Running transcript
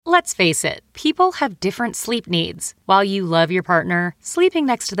Let's face it, people have different sleep needs. While you love your partner, sleeping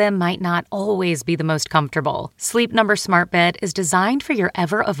next to them might not always be the most comfortable. Sleep Number Smart Bed is designed for your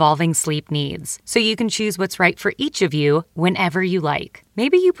ever-evolving sleep needs, so you can choose what's right for each of you whenever you like.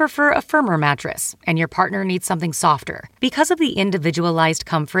 Maybe you prefer a firmer mattress and your partner needs something softer. Because of the individualized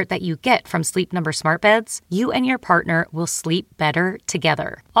comfort that you get from Sleep Number Smart Beds, you and your partner will sleep better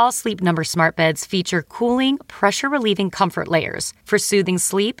together. All Sleep Number Smart Beds feature cooling, pressure-relieving comfort layers for soothing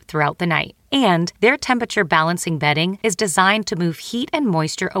sleep throughout the night. And their temperature balancing bedding is designed to move heat and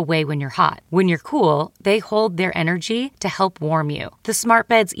moisture away when you're hot. When you're cool, they hold their energy to help warm you. The smart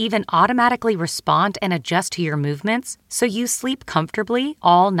beds even automatically respond and adjust to your movements, so you sleep comfortably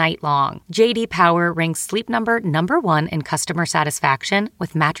all night long. J.D. Power ranks Sleep Number #1 in customer satisfaction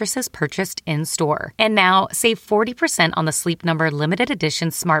with mattresses purchased in-store. And now, save 40% on the Sleep Number limited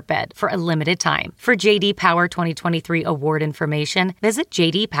edition smart bed for a limited time. For J.D. Power 2023 award information, visit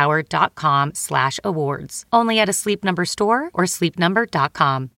jdpower.com/awards. Only at a Sleep Number store or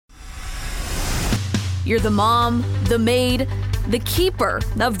sleepnumber.com. You're the mom, the maid, the keeper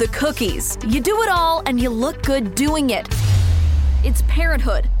of the cookies. You do it all and you look good doing it. It's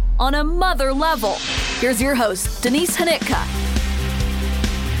parenthood on a mother level. Here's your host, Denise Hanitka.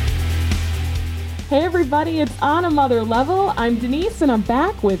 Hey everybody, it's On a Mother Level. I'm Denise and I'm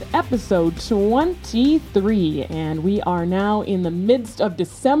back with episode 23. And we are now in the midst of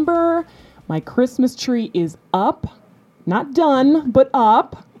December. My Christmas tree is up. Not done, but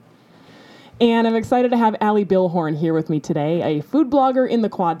up. And I'm excited to have Allie Billhorn here with me today, a food blogger in the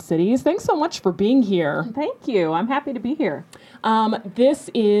Quad Cities. Thanks so much for being here. Thank you. I'm happy to be here. This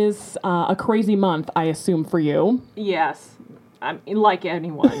is a crazy month, I assume, for you. Yes. I'm like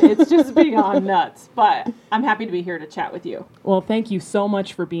anyone. It's just beyond nuts, but I'm happy to be here to chat with you. Well, thank you so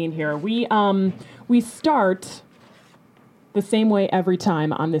much for being here. We start the same way every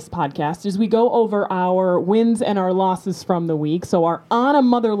time on this podcast is we go over our wins and our losses from the week. So our On a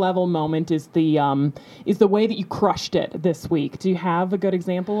Mother Level moment is the way that you crushed it this week. Do you have a good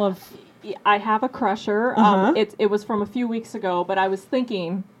example of? I have a crusher. It was from a few weeks ago, but I was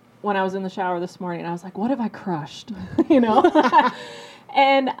thinking when I was in the shower this morning, I was like, what have I crushed? And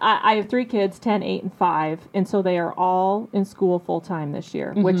I have 3 kids, 10, 8, and 5. And so they are all in school full time this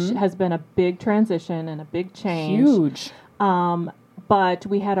year, which has been a big transition and a big change. Huge. But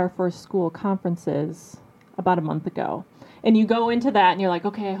we had our first school conferences about a month ago. And you go into that and you're like,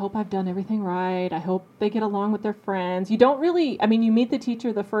 okay, I hope I've done everything right. I hope they get along with their friends. You don't really, you meet the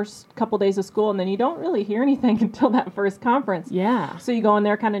teacher the first couple days of school and then you don't really hear anything until that first conference. Yeah. So you go in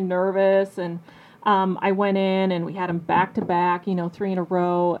there kind of nervous and I went in and we had them back to back, 3 in a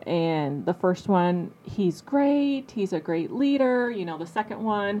row. And the first one, he's great. He's a great leader. The second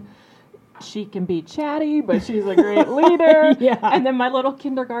one, she can be chatty, but she's a great leader. Yeah. And then my little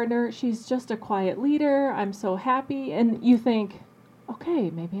kindergartner, she's just a quiet leader. I'm so happy. And you think, okay,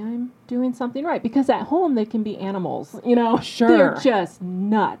 maybe I'm doing something right. Because at home, they can be animals. Sure. They're just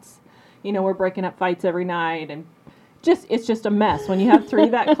nuts. We're breaking up fights every night. And it's just a mess when you have 3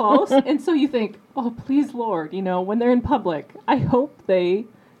 that close. And so you think, oh, please, Lord, when they're in public, I hope they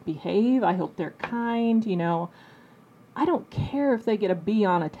behave. I hope they're kind, I don't care if they get a B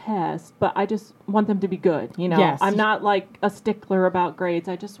on a test, but I just want them to be good, Yes. I'm not like a stickler about grades.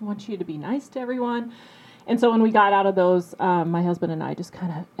 I just want you to be nice to everyone. And so when we got out of those, my husband and I just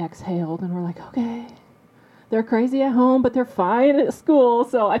kind of exhaled and we're like, okay, they're crazy at home, but they're fine at school.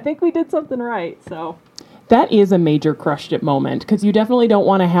 So I think we did something right. So that is a major crushed it moment because you definitely don't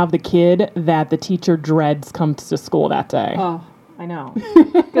want to have the kid that the teacher dreads comes to school that day. Oh, I know.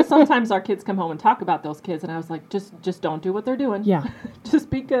 Because sometimes our kids come home and talk about those kids, and I was like, just don't do what they're doing. Yeah. Just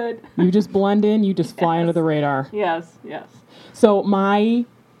be good. You just blend in. You just fly under the radar. Yes. So my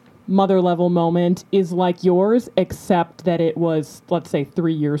mother level moment is like yours, except that it was, let's say,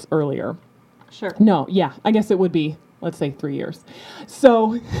 3 years earlier. Sure. No, yeah. I guess it would be, let's say, 3 years.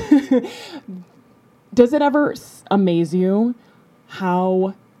 So does it ever amaze you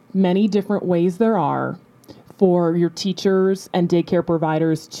how many different ways there are for your teachers and daycare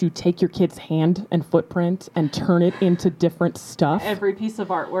providers to take your kid's hand and footprint and turn it into different stuff? Every piece of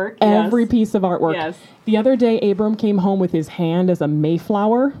artwork. Every piece of artwork. Yes. The other day, Abram came home with his hand as a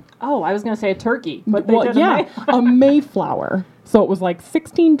Mayflower. Oh, I was going to say a turkey. But a Mayflower. So it was like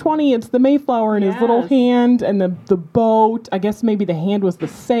 1620, it's the Mayflower in his little hand and the boat. I guess maybe the hand was the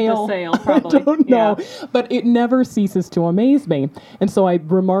sail. The sail, probably. I don't know. Yeah. But it never ceases to amaze me. And so I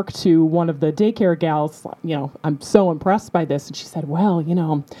remarked to one of the daycare gals, I'm so impressed by this. And she said, well,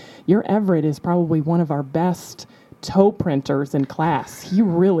 your Everett is probably one of our best toe printers in class. He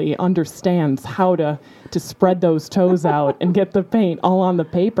really understands how to spread those toes out and get the paint all on the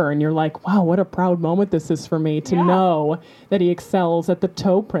paper. And you're like, wow, what a proud moment this is for me to know that he excels at the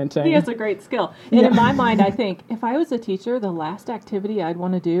toe printing. He has a great skill. And in my mind, I think if I was a teacher, the last activity I'd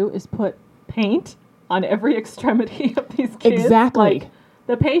want to do is put paint on every extremity of these kids. Exactly. Like,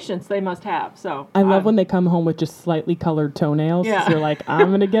 the patience they must have. So I love when they come home with just slightly colored toenails. Yeah. So you're like, I'm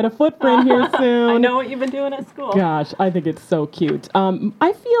going to get a footprint here soon. I know what you've been doing at school. Gosh, I think it's so cute.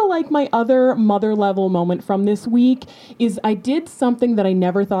 I feel like my other mother level moment from this week is I did something that I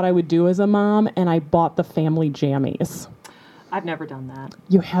never thought I would do as a mom, and I bought the family jammies. I've never done that.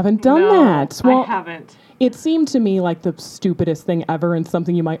 You haven't done No, that? Well, I haven't. it seemed to me like the stupidest thing ever and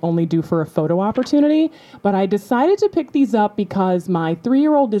something you might only do for a photo opportunity. But I decided to pick these up because my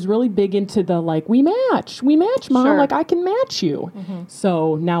 3-year-old is really big into the, like, we match, Mom. Sure. Like, I can match you.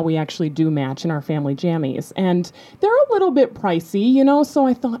 So now we actually do match in our family jammies. And they're a little bit pricey, you know, so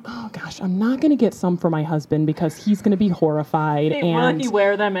I thought, oh, gosh, I'm not going to get some for my husband because he's going to be horrified. Will he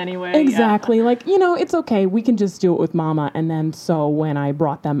wear them anyway? Exactly. Yeah. Like, you know, it's okay. We can just do it with Mama. And then so when I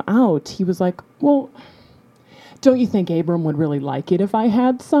brought them out, he was like, well, don't you think Abram would really like it if I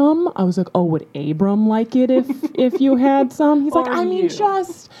had some? I was like, oh, would Abram like it if you had some? He's like, I mean,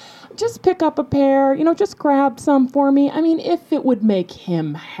 just pick up a pair, you know, just grab some for me. I mean, if it would make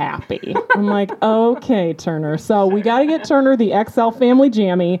him happy. I'm like, okay, Turner. So we got to get Turner the XL family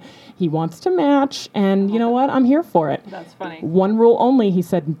jammy. He wants to match. And you know what? I'm here for it. That's funny. One rule only. He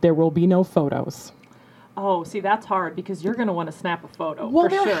said there will be no photos. Oh, see, that's hard because you're going to want to snap a photo. Well, for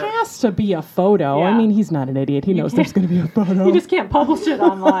there sure. has to be a photo. Yeah. I mean, he's not an idiot. He knows there's going to be a photo. You just can't publish it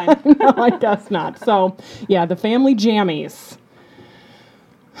online. No, I guess not. So, yeah, the family jammies.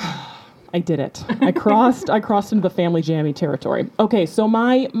 I did it. I crossed into the family jammy territory. Okay, so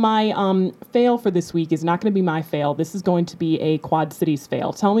my fail for this week is not going to be my fail. This is going to be a Quad Cities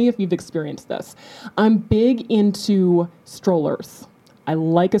fail. Tell me if you've experienced this. I'm big into strollers. I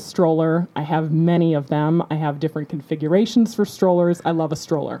like a stroller. I have many of them. I have different configurations for strollers. I love a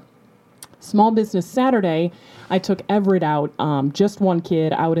stroller. Small Business Saturday, I took Everett out, just one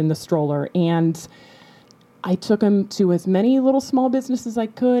kid out in the stroller, and I took him to as many little small businesses as I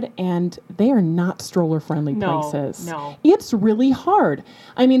could, and they are not stroller-friendly places. No. It's really hard.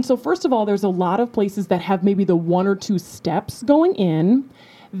 I mean, so first of all, there's a lot of places that have maybe the 1 or 2 steps going in.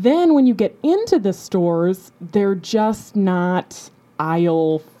 Then when you get into the stores, they're just not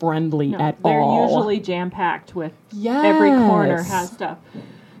aisle friendly at all. They're usually jam-packed with every corner has stuff.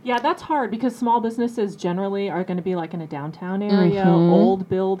 Yeah, that's hard because small businesses generally are going to be like in a downtown area, old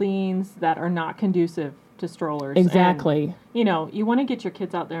buildings that are not conducive to strollers. Exactly. And, you know, you want to get your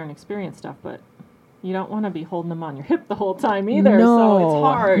kids out there and experience stuff, but you don't want to be holding them on your hip the whole time either, so it's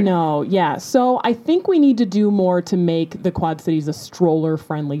hard. No, yeah. So I think we need to do more to make the Quad Cities a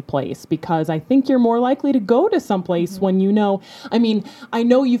stroller-friendly place because I think you're more likely to go to someplace when you know. I mean, I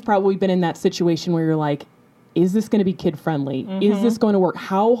know you've probably been in that situation where you're like, is this going to be kid-friendly? Is this going to work?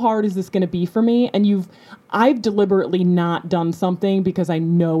 How hard is this going to be for me? And I've deliberately not done something because I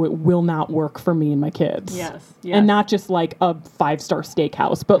know it will not work for me and my kids. Yes. And not just like a 5-star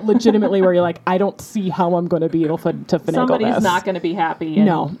steakhouse, but legitimately where you're like, I don't see how I'm going to be able to finagle Somebody's this. not going to be happy. And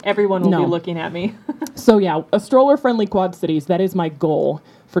No. everyone will be looking at me. So yeah, a stroller-friendly Quad Cities, that is my goal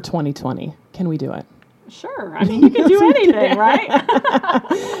for 2020. Can we do it? Sure. I mean, you can do anything, right?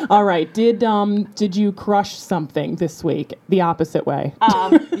 All right. Did you crush something this week the opposite way?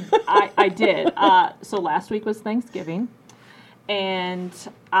 I did. So last week was Thanksgiving, and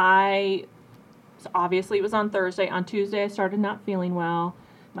obviously it was on Thursday. On Tuesday, I started not feeling well.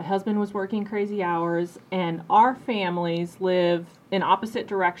 My husband was working crazy hours, and our families live in opposite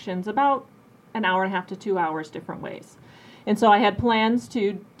directions, about an hour and a half to 2 hours different ways. And so I had plans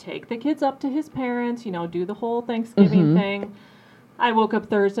to take the kids up to his parents, you know, do the whole Thanksgiving thing. I woke up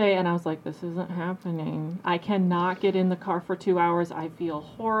Thursday and I was like, this isn't happening. I cannot get in the car for 2 hours. I feel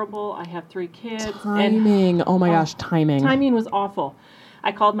horrible. I have 3 kids. Timing. Oh my gosh, timing. Timing was awful.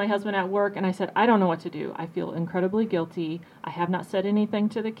 I called my husband at work and I said, I don't know what to do. I feel incredibly guilty. I have not said anything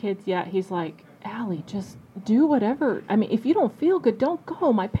to the kids yet. He's like, Allie, just do whatever. I mean, if you don't feel good, don't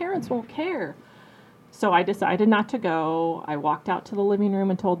go. My parents won't care. So I decided not to go. I walked out to the living room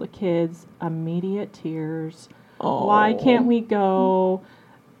and told the kids, immediate tears. Oh. Why can't we go?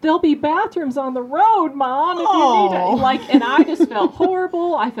 There'll be bathrooms on the road, Mom, if you need to. Like, and I just felt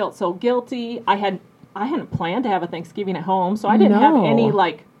horrible. I felt so guilty. I hadn't planned to have a Thanksgiving at home, so I didn't have any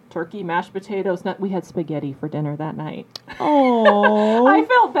like turkey, mashed potatoes. We had spaghetti for dinner that night. Oh. I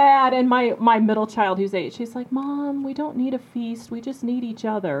felt bad, and my middle child, who's 8, she's like, Mom, we don't need a feast. We just need each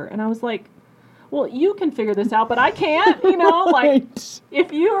other. And I was like, well, you can figure this out, but I can't, you know, like, Right.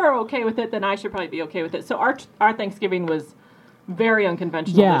 if you are okay with it, then I should probably be okay with it. So our Thanksgiving was very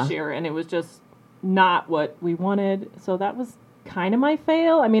unconventional Yeah. this year, and it was just not what we wanted. So that was kind of my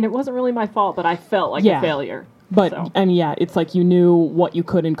fail. I mean, it wasn't really my fault, but I felt like Yeah. a failure. But, So. and yeah, it's like you knew what you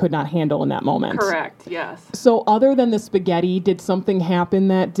could and could not handle in that moment. Correct, yes. So other than the spaghetti, did something happen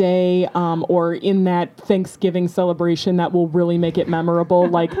that day or in that Thanksgiving celebration that will really make it memorable,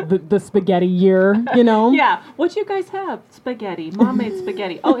 like the spaghetti year, you know? Yeah, what you guys have? Spaghetti. Mom made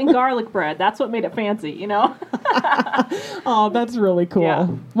spaghetti. Oh, and garlic bread. That's what made it fancy, you know? Oh, that's really cool. Yeah.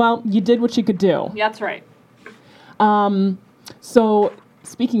 Well, you did what you could do. That's right. So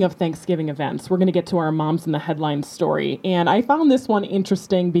speaking of Thanksgiving events, we're going to get to our Moms in the Headlines story. And I found this one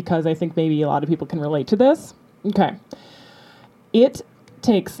interesting because I think maybe a lot of people can relate to this. Okay. It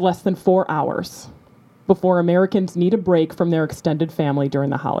takes less than 4 hours before Americans need a break from their extended family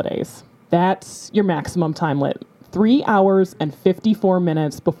during the holidays. That's your maximum time limit. 3 hours and 54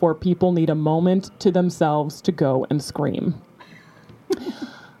 minutes before people need a moment to themselves to go and scream.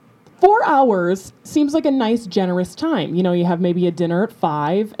 4 hours seems like a nice, generous time. You know, you have maybe a dinner at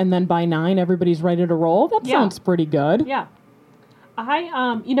 5, and then by 9, everybody's ready to roll. That Yeah. sounds pretty good. Yeah.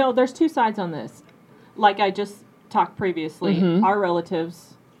 You know, there's two sides on this. Like I just talked previously, our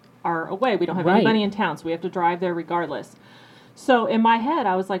relatives are away. We don't have Right. anybody in town, so we have to drive there regardless. So in my head,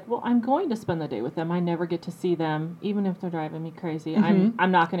 I was like, well, I'm going to spend the day with them. I never get to see them, even if they're driving me crazy. I'm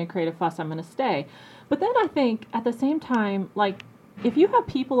not going to create a fuss. I'm going to stay. But then I think at the same time, like, if you have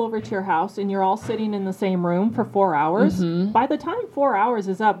people over to your house and you're all sitting in the same room for 4 hours, by the time 4 hours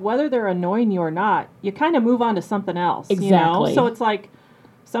is up, whether they're annoying you or not, you kind of move on to something else. You Exactly. know? So it's like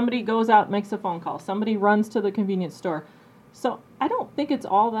somebody goes out, makes a phone call. Somebody runs to the convenience store. So I don't think it's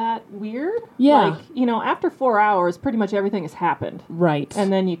all that weird. Yeah. Like, you know, after 4 hours, pretty much everything has happened. Right.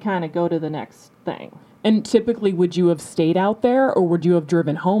 And then you kind of go to the next thing. And typically, would you have stayed out there or would you have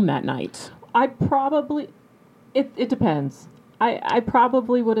driven home that night? I probably, it depends. I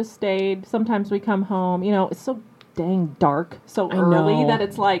probably would have stayed. Sometimes we come home, you know, it's so dang dark so I early know. that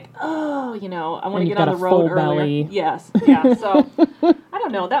it's like, oh, you know, I want And to you've get on got the a road full earlier. belly. Yes, yeah. So I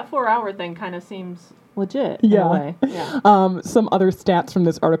don't know. That 4 hour thing kind of seems legit in Yeah. a way. Yeah. Some other stats from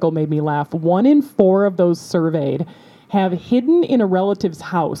this article made me laugh. 1 in 4 of those surveyed have hidden in a relative's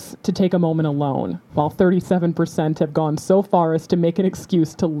house to take a moment alone, while 37% have gone so far as to make an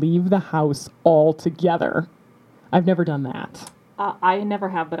excuse to leave the house altogether. I've never done that. I never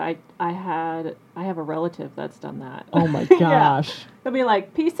have, but I have a relative that's done that. Oh my Yeah. gosh. They'll be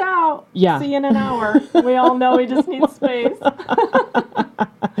like, peace out. Yeah. See you in an hour. We all know he just needs space.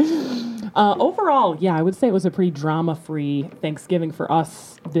 Overall, yeah, I would say it was a pretty drama-free Thanksgiving for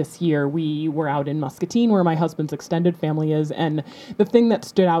us this year. We were out in Muscatine, where my husband's extended family is, and the thing that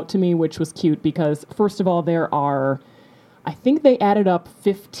stood out to me, which was cute, because first of all, there are, I think they added up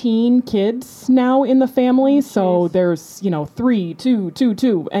 15 kids now in the family. So there's, 3,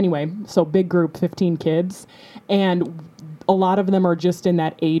 2. Anyway, so big group, 15 kids. And a lot of them are just in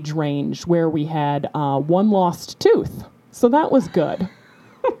that age range where we had one lost tooth. So that was good.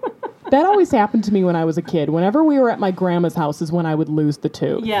 That always happened to me when I was a kid. Whenever we were at my grandma's house is when I would lose the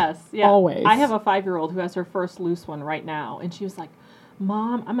tooth. Yes, yeah. Always. I have a 5-year-old who has her first loose one right now, and she was like,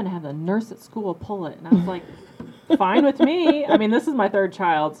 Mom, I'm going to have the nurse at school pull it. And I was like, fine with me. I mean, this is my 3rd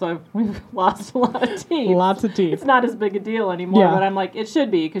child, so we've lost a lot of teeth. Lots of teeth. It's not as big a deal anymore, Yeah. but I'm like, it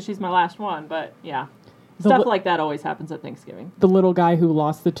should be because she's my last one. But yeah, The stuff li- like that always happens at Thanksgiving. The little guy who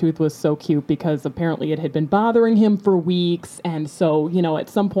lost the tooth was so cute because apparently it had been bothering him for weeks. And so, at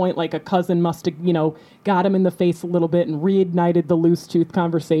some point, like a cousin must have, got him in the face a little bit and reignited the loose tooth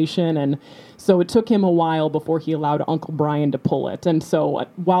conversation. And so it took him a while before he allowed Uncle Brian to pull it. And so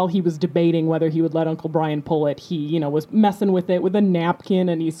while he was debating whether he would let Uncle Brian pull it, he, was messing with it with a napkin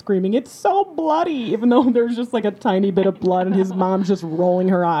and he's screaming, "It's so bloody," even though there's just like a tiny bit of blood and his mom's just rolling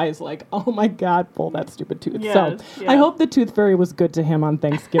her eyes like, "Oh my God, pull that stupid tooth." Yes, So yes. I hope the tooth fairy was good to him on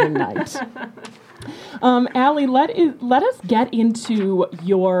Thanksgiving night. Allie, let us get into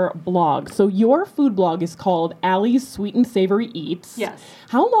your blog. So your food blog is called Allie's Sweet and Savory Eats. Yes.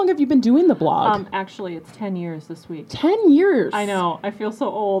 How long have you been doing the blog? Actually, it's 10 years this week. 10 years. I know. I feel so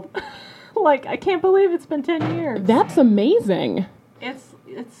old. Like, I can't believe it's been 10 years. That's amazing.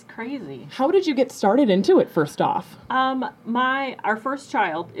 It's crazy. How did you get started into it, first off? Our first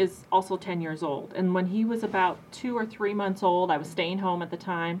child is also 10 years old, and when he was about 2 or 3 months old, I was staying home at the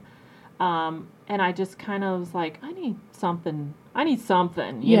time, and I just kind of was like, I need something,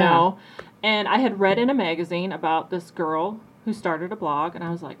 you Yeah. know? And I had read in a magazine about this girl who started a blog, and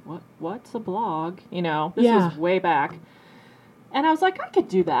I was like, what's a blog? This Yeah. was way back. And I was like, I could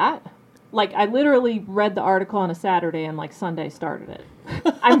do that. like I literally read the article on a Saturday and like Sunday started it.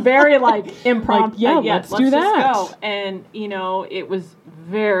 I'm very like impromptu. Like, let's do that. Just go. And it was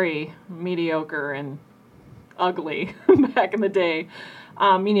very mediocre and ugly back in the day.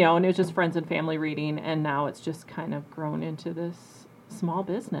 And it was just friends and family reading, and now it's just kind of grown into this small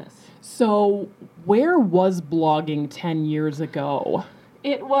business. So where was blogging 10 years ago?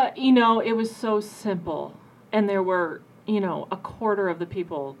 It was, it was so simple, and there were, a quarter of the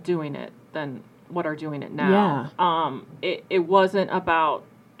people doing it than what are doing it now. Yeah. It wasn't about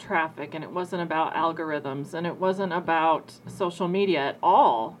traffic, and it wasn't about algorithms, and it wasn't about social media at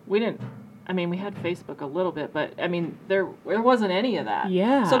all. We had Facebook a little bit, but there wasn't any of that.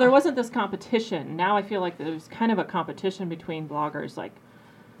 Yeah. So there wasn't this competition. Now I feel like there's kind of a competition between bloggers, like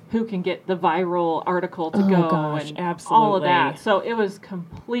who can get the viral article to go gosh, and absolutely. all of that. So it was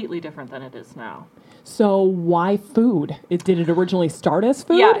completely different than it is now. So why food? Did it originally start as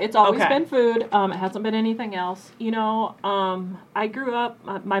food? Yeah, it's always been food. It hasn't been anything else. I grew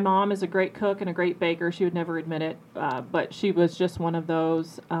up, my mom is a great cook and a great baker. She would never admit it, but she was just one of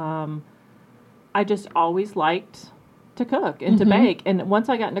those. I just always liked to cook and to bake. And once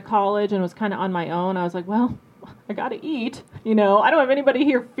I got into college and was kind of on my own, I was like, well, I got to eat. I don't have anybody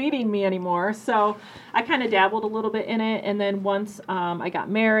here feeding me anymore. So I kind of dabbled a little bit in it. And then once I got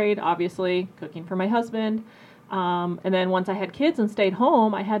married, obviously cooking for my husband. And then once I had kids and stayed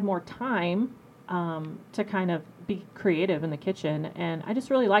home, I had more time to kind of be creative in the kitchen. And I just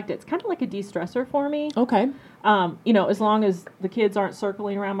really liked it. It's kind of like a de-stressor for me. Okay. As long as the kids aren't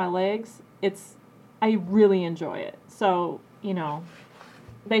circling around my legs, I really enjoy it. So,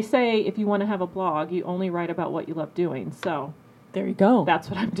 they say if you want to have a blog, you only write about what you love doing. So there you go. That's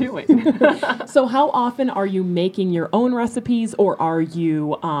what I'm doing. So how often are you making your own recipes, or are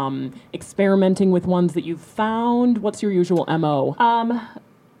you experimenting with ones that you've found? What's your usual MO?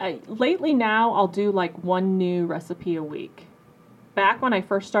 Lately now, I'll do like one new recipe a week. Back when I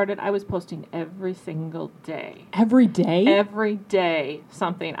first started, I was posting every single day. Every day? Every day,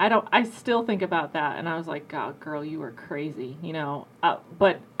 something. I still think about that, and I was like, God, girl, you were crazy,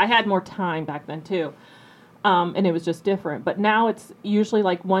 But I had more time back then, too, and it was just different. But now it's usually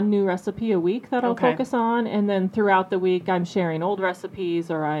like one new recipe a week that I'll focus on, and then throughout the week, I'm sharing old recipes,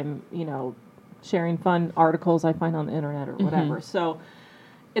 or I'm, sharing fun articles I find on the internet or whatever. So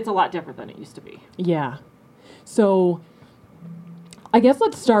it's a lot different than it used to be. Yeah. So I guess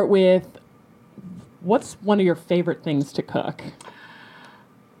let's start with, what's one of your favorite things to cook?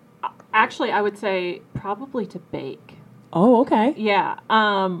 Actually, I would say probably to bake. Oh, okay. Yeah.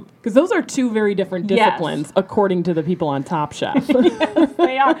 Because those are two very different disciplines, according to the people on Top Chef. Yes,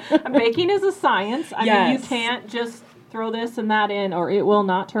 they are. Baking is a science. I mean, you can't just throw this and that in, or it will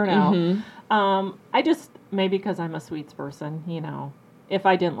not turn out. I just, maybe because I'm a sweets person, if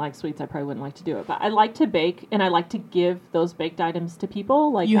I didn't like sweets, I probably wouldn't like to do it. But I like to bake, and I like to give those baked items to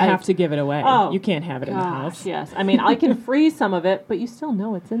people. Like you have to give it away. Oh, you can't have it in the house. Yes. I mean, I can freeze some of it, but you still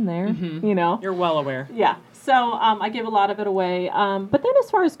know it's in there, You're well aware. Yeah. So I give a lot of it away. But then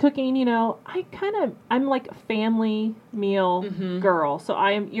as far as cooking, I'm like a family meal girl. So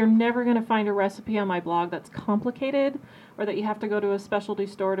you're never going to find a recipe on my blog that's complicated, or that you have to go to a specialty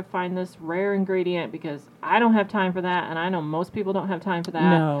store to find this rare ingredient, because I don't have time for that, and I know most people don't have time for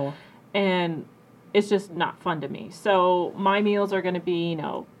that. No. And it's just not fun to me. So my meals are going to be,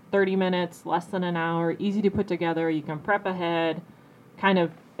 30 minutes, less than an hour, easy to put together. You can prep ahead, kind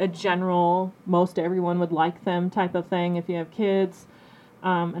of a general, most everyone would like them type of thing if you have kids.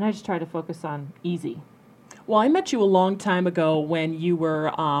 And I just try to focus on easy. Well, I met you a long time ago when you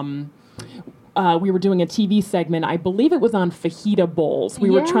were... we were doing a TV segment. I believe it was on fajita bowls. We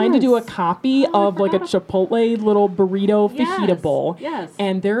were trying to do a copy of like a Chipotle little burrito fajita bowl. Yes.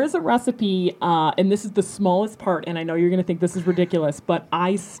 And there is a recipe, and this is the smallest part, and I know you're going to think this is ridiculous, but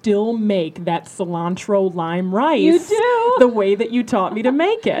I still make that cilantro lime rice. You do? The way that you taught me to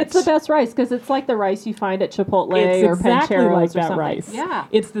make it. It's the best rice, because it's like the rice you find at Chipotle or exactly Pancheros like or that something. rice. Yeah.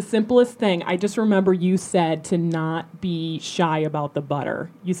 It's the simplest thing. I just remember you said to not be shy about the butter.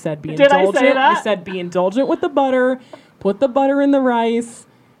 You said be indulgent. Did I say that? You said be indulgent with the butter, put the butter in the rice,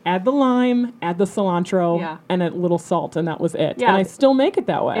 add the lime, add the cilantro, and a little salt, and that was it. Yeah. And I still make it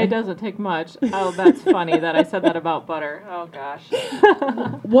that way. It doesn't take much. Oh, that's funny that I said that about butter. Oh, gosh.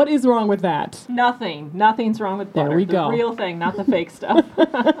 What is wrong with that? Nothing. Nothing's wrong with butter. There we go. The real thing, not the fake stuff.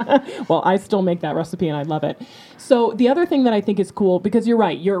 Well, I still make that recipe, and I love it. So the other thing that I think is cool, because you're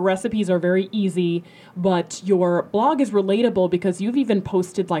right, your recipes are very easy, but your blog is relatable because you've even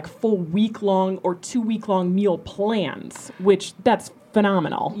posted like full week-long or 2-week-long meal plans, which that's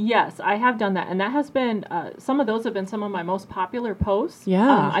phenomenal. Yes, I have done that. And that has been, some of those have been some of my most popular posts.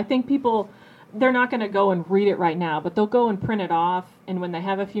 Yeah. I think people, they're not going to go and read it right now, but they'll go and print it off. And when they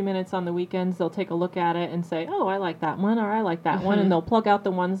have a few minutes on the weekends, they'll take a look at it and say, oh, I like that one, or I like that one. And they'll plug out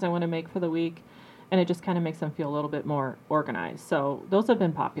the ones they want to make for the week. And it just kind of makes them feel a little bit more organized. So those have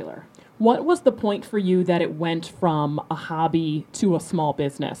been popular. What was the point for you that it went from a hobby to a small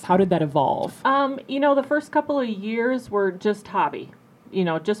business? How did that evolve? The first couple of years were just hobby,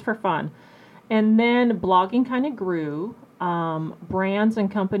 just for fun. And then blogging kind of grew. Brands and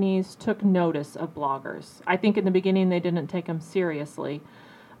companies took notice of bloggers. I think in the beginning they didn't take them seriously.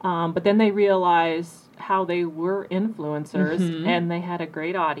 But then they realized how they were influencers and they had a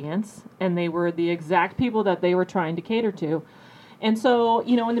great audience and they were the exact people that they were trying to cater to. And so,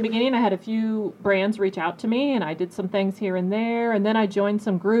 in the beginning, I had a few brands reach out to me and I did some things here and there. And then I joined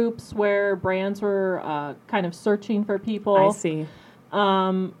some groups where brands were kind of searching for people. I see.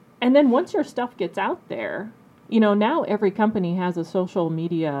 And then once your stuff gets out there, now every company has a social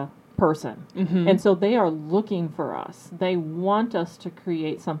media person. And so they are looking for us. They want us to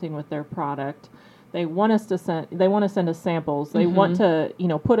create something with their product. They want us to send us samples. They want to,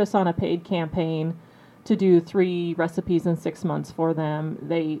 put us on a paid campaign to do 3 recipes in 6 months for them.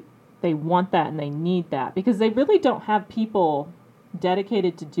 They want that and they need that because they really don't have people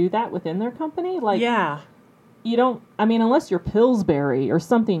dedicated to do that within their company. Unless you're Pillsbury or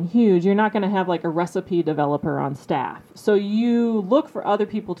something huge, you're not going to have like a recipe developer on staff. So you look for other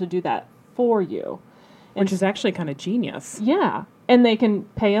people to do that for you. Which is actually kind of genius. Yeah. And they can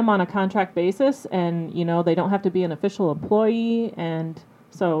pay them on a contract basis and, they don't have to be an official employee. And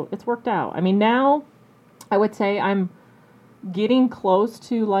so it's worked out. Now I would say I'm getting close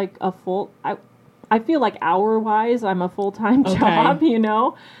to like a full, I feel like hour-wise I'm a full-time job,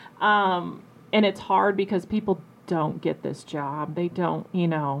 and it's hard because people don't get this job. They don't,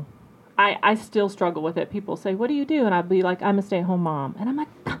 I still struggle with it. People say, what do you do? And I'd be like, I'm a stay-at-home mom. And I'm like,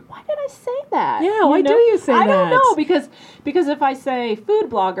 why did I say that? Yeah, why do you say that? I don't know, because if I say food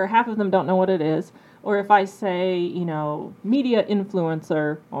blogger, half of them don't know what it is. Or if I say, media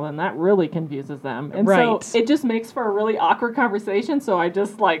influencer, well, then that really confuses them. And so it just makes for a really awkward conversation. So I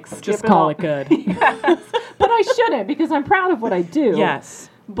just skip just it call all. it good. Yes. But I shouldn't because I'm proud of what I do.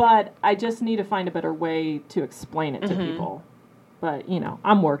 Yes. But I just need to find a better way to explain it to people. But,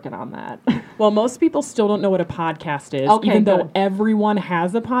 I'm working on that. Well, most people still don't know what a podcast is, Okay, even good. though everyone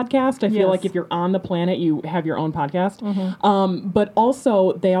has a podcast. I feel Yes. like if you're on the planet, you have your own podcast. But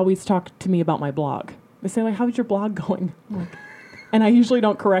also, they always talk to me about my blog. They say, how's your blog going? And I usually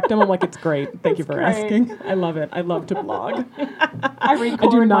don't correct them. I'm like, it's great. Thank you for great. asking. I love it. I love to blog. I record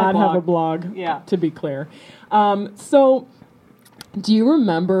I do my not have a blog. blog, Yeah. to be clear. So, do you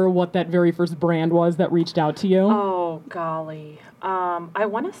remember what that very first brand was that reached out to you? Oh, golly. I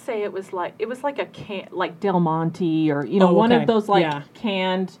want to say it was like a can, like Del Monte or, one of those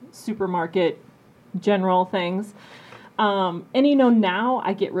canned supermarket general things. And now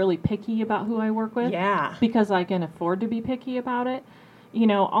I get really picky about who I work with. Yeah. Because I can afford to be picky about it.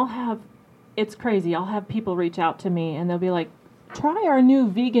 It's crazy. I'll have people reach out to me and they'll be like, try our new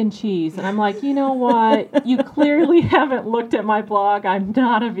vegan cheese. And I'm like, you know what? You clearly haven't looked at my blog. I'm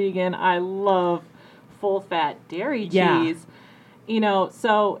not a vegan. I love full-fat dairy cheese.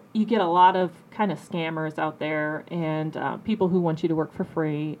 So you get a lot of kind of scammers out there and people who want you to work for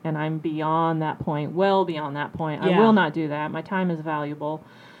free. And I'm beyond that point, well beyond that point. Yeah. I will not do that. My time is valuable.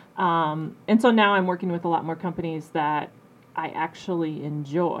 And so now I'm working with a lot more companies that I actually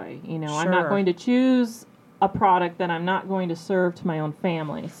enjoy. I'm not Sure. going to choose a product that I'm not going to serve to my own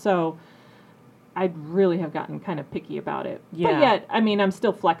family. So I really have gotten kind of picky about it. Yeah. But yet, I'm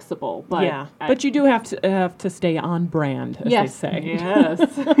still flexible. But yeah. But you do have to stay on brand, as they say. Yes.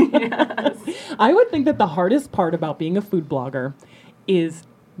 Yes. I would think that the hardest part about being a food blogger is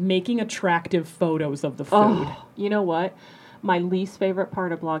making attractive photos of the food. Oh, you know what? My least favorite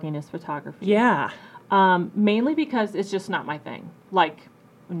part of blogging is photography. Yeah. Mainly because it's just not my thing.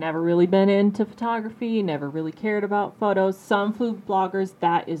 Never really been into photography, never really cared about photos. Some food bloggers,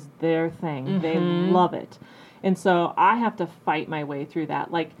 that is their thing. They love it. And so I have to fight my way through that.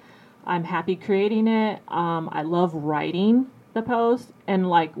 I'm happy creating it. I love writing the post. And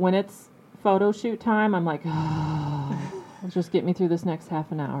when it's photo shoot time, I'm like, just get me through this next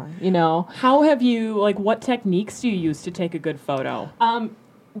half an hour, How have you, what techniques do you use to take a good photo?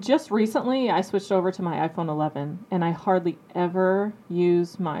 Just recently, I switched over to my iPhone 11, and I hardly ever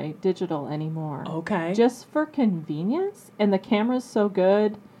use my digital anymore. Okay. Just for convenience, and the camera's so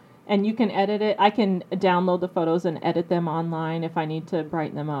good, and you can edit it. I can download the photos and edit them online if I need to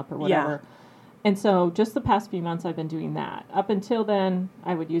brighten them up or whatever. And so just the past few months I've been doing that. Up until then,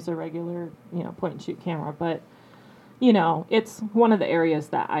 I would use a regular, point and shoot camera. But, it's one of the areas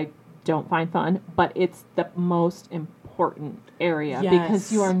that I don't find fun, but it's the most important area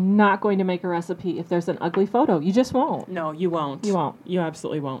because you are not going to make a recipe if there's an ugly photo. You just won't. No, you won't. You won't. You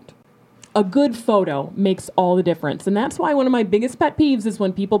absolutely won't. A good photo makes all the difference. And that's why one of my biggest pet peeves is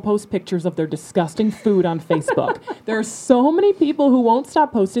when people post pictures of their disgusting food on Facebook. There are so many people who won't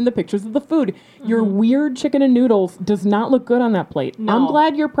stop posting the pictures of the food. Your weird chicken and noodles does not look good on that plate. No. I'm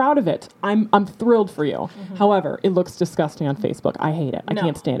glad you're proud of it. I'm thrilled for you. However, it looks disgusting on Facebook. I hate it. I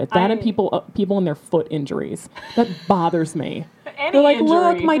can't stand it. That and people and their foot injuries. That bothers me. They're like,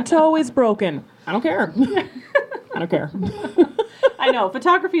 look, my toe is broken. I don't care. I don't care. I know.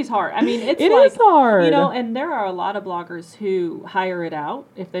 Photography is hard. I mean, it is hard. And there are a lot of bloggers who hire it out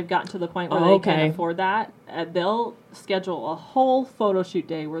if they've gotten to the point where they can afford that. They'll schedule a whole photo shoot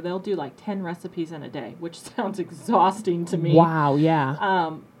day where they'll do like 10 recipes in a day, which sounds exhausting to me. Wow,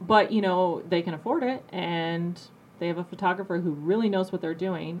 yeah. But, they can afford it, and they have a photographer who really knows what they're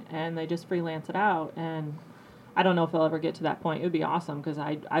doing, and they just freelance it out. And I don't know if they'll ever get to that point. It would be awesome because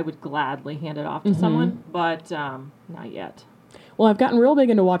I would gladly hand it off to someone, but not yet. Well, I've gotten real big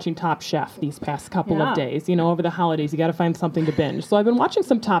into watching Top Chef these past couple of days. Over the holidays, you got to find something to binge. So I've been watching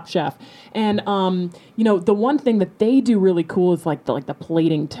some Top Chef, and the one thing that they do really cool is like the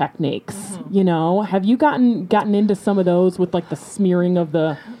plating techniques. Have you gotten into some of those with like the smearing of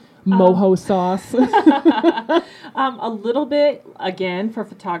the mojo sauce? A little bit, again, for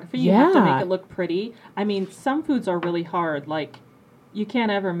photography. You have to make it look pretty. I mean, some foods are really hard. Like, you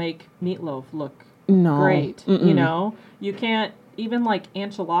can't ever make meatloaf look great. You can't. Even like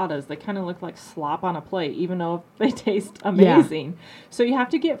enchiladas, they kind of look like slop on a plate, even though they taste amazing. So you have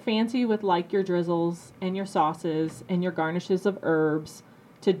to get fancy with like your drizzles and your sauces and your garnishes of herbs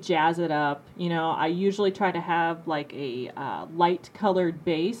to jazz it up. I usually try to have like a light colored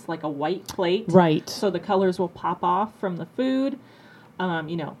base, like a white plate. Right. So the colors will pop off from the food.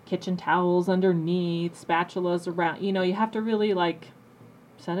 Kitchen towels underneath, spatulas around. You have to really like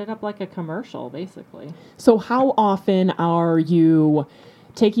set it up like a commercial, basically. So how often are you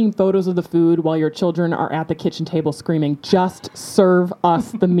taking photos of the food while your children are at the kitchen table screaming, just serve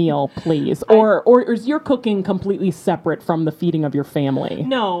us the meal, please? Or is your cooking completely separate from the feeding of your family?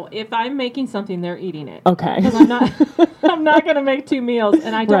 No, if I'm making something, they're eating it. Okay. Because I'm not going to make 2 meals,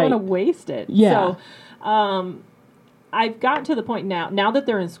 and I don't want to waste it. Yeah. So I've gotten to the point now that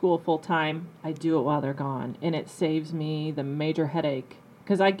they're in school full time, I do it while they're gone, and it saves me the major headache.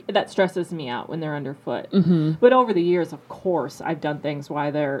 Because that stresses me out when they're underfoot. Mm-hmm. But over the years, of course, I've done things while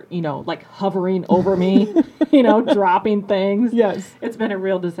they're, like hovering over me, dropping things. Yes. It's been a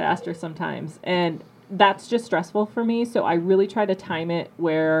real disaster sometimes. And that's just stressful for me. So I really try to time it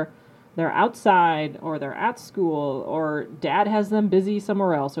where they're outside or they're at school or dad has them busy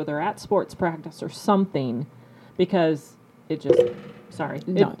somewhere else or they're at sports practice or something. Because it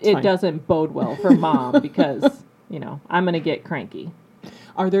doesn't bode well for mom because, I'm going to get cranky.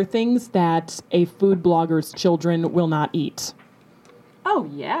 Are there things that a food blogger's children will not eat? Oh,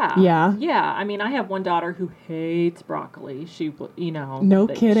 yeah. Yeah? Yeah. I mean, I have one daughter who hates broccoli. She, No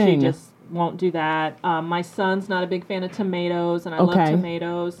kidding. She just won't do that. My son's not a big fan of tomatoes, and I love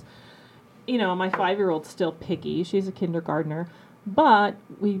tomatoes. My 5-year-old's still picky. She's a kindergartner. But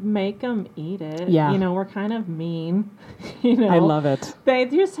we make them eat it. Yeah. We're kind of mean. I love it. They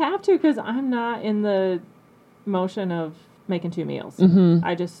just have to because I'm not in the motion of making 2 meals. Mm-hmm.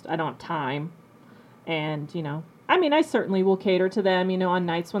 I don't have time. And, I certainly will cater to them, on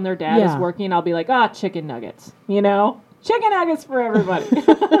nights when their dad is working, I'll be like, chicken nuggets, chicken nuggets for everybody.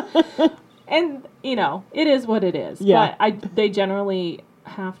 And, it is what it is. Yeah. But they generally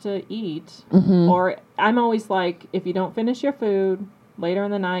have to eat or I'm always like, if you don't finish your food later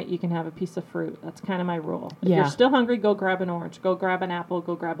in the night, you can have a piece of fruit. That's kind of my rule. If you're still hungry, go grab an orange, go grab an apple,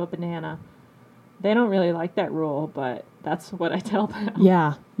 go grab a banana. They don't really like that rule, but that's what I tell them.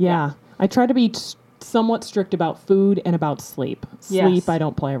 Yeah. I try to be somewhat strict about food and about sleep. Sleep, I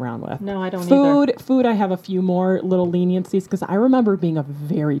don't play around with. No, I don't either. Food, I have a few more little leniencies because I remember being a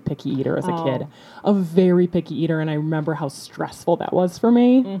very picky eater as a kid. A very picky eater, and I remember how stressful that was for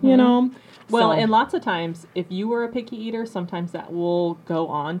me, Well, and lots of times, if you were a picky eater, sometimes that will go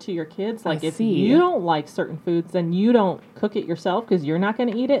on to your kids. Like, if you don't like certain foods, then you don't cook it yourself because you're not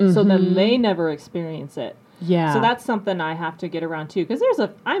going to eat it. Mm-hmm. So then they never experience it. Yeah. So that's something I have to get around too. Because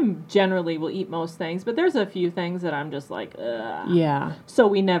I'm generally will eat most things, but there's a few things that I'm just like, ugh. Yeah. So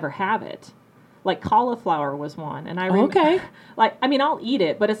we never have it. Like cauliflower was one. And I remember, I'll eat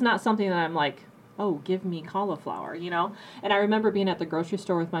it, but it's not something that I'm like, oh, give me cauliflower, you know? And I remember being at the grocery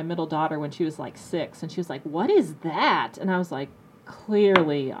store with my middle daughter when she was like 6, and she was like, what is that? And I was like,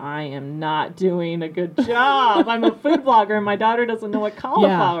 clearly I am not doing a good job. I'm a food blogger, and my daughter doesn't know what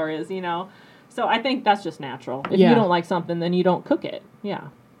cauliflower is, you know? So I think that's just natural. If you don't like something, then you don't cook it. Yeah.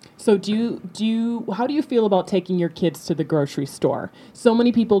 So how do you feel about taking your kids to the grocery store? So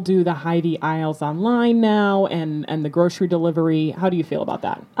many people do the Hy-Vee aisles online now and the grocery delivery. How do you feel about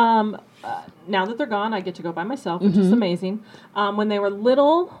that? Now that they're gone, I get to go by myself, which is amazing. When they were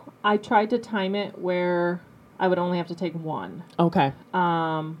little, I tried to time it where I would only have to take one. Okay.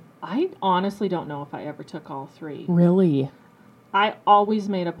 I honestly don't know if I ever took all 3. Really? I always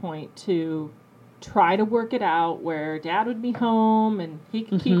made a point to try to work it out where Dad would be home and he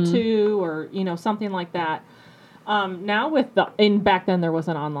could keep 2, or, you know, something like that. Now back then there was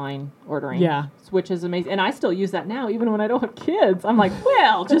an online ordering, which is amazing. And I still use that now, even when I don't have kids. I'm like,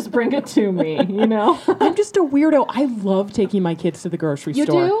 well, just bring it to me, you know? I'm just a weirdo. I love taking my kids to the grocery store.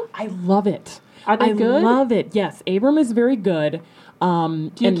 You do? I love it. Are they good? I love it. Yes. Abram is very good.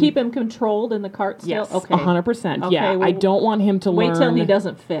 Do you keep him controlled in the cart still? Yes, okay. 100%. Okay, yeah, well, I don't want him to learn. Wait till he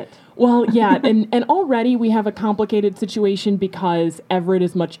doesn't fit. Well, yeah, and already we have a complicated situation because Everett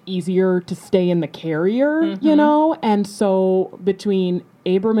is much easier to stay in the carrier, you know, and so between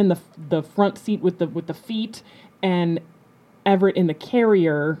Abram in the front seat with the feet and Everett in the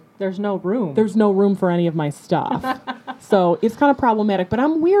carrier, there's no room. There's no room for any of my stuff. So it's kind of problematic. But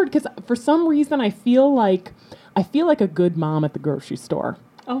I'm weird because for some reason I feel like a good mom at the grocery store.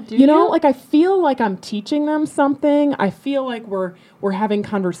 Oh, do you? You know, like I feel like I'm teaching them something. I feel like we're having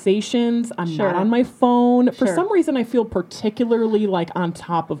conversations. I'm not on my phone. For some reason, I feel particularly like on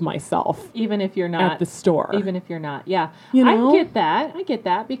top of myself. Even if you're not at the store. Even if you're not, yeah. You know? I get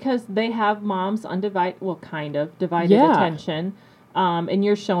that because they have mom's divided attention. And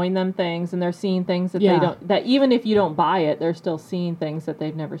you're showing them things, and they're seeing things that they don't. That even if you don't buy it, they're still seeing things that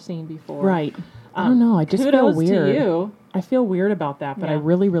they've never seen before. Right. I don't know. I just feel weird. Kudos to you. I feel weird about that, but I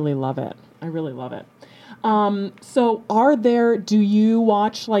really, really love it. I really love it. So do you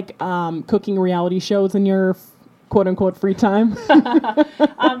watch like cooking reality shows in your quote unquote free time?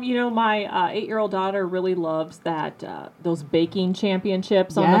 You know, my 8-year-old daughter really loves those baking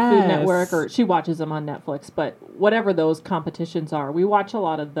championships on the Food Network, or she watches them on Netflix, but whatever those competitions are, we watch a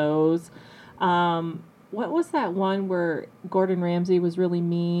lot of those. What was that one where Gordon Ramsay was really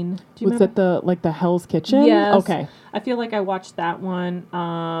mean? Do you remember? It the Hell's Kitchen? Yes. Okay. I feel like I watched that one.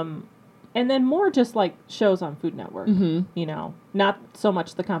 And then more just like shows on Food Network, you know, not so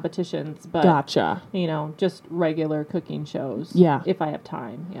much the competitions, but, gotcha. You know, just regular cooking shows. Yeah. If I have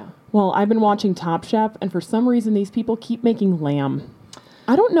time. Yeah. Well, I've been watching Top Chef, and for some reason, these people keep making lamb.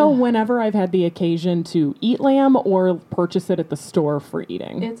 I don't know whenever I've had the occasion to eat lamb or purchase it at the store for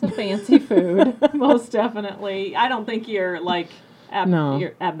eating. It's a fancy food, most definitely. I don't think you're like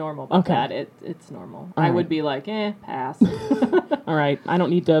you're abnormal about that. It's normal. I would be like, pass. All right. I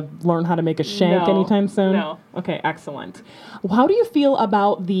don't need to learn how to make a shank anytime soon. No. Okay, excellent. Well, how do you feel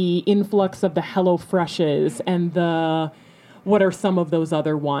about the influx of the HelloFreshes and what are some of those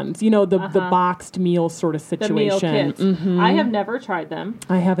other ones? You know, the boxed meal sort of situation. The meal kits. I have never tried them.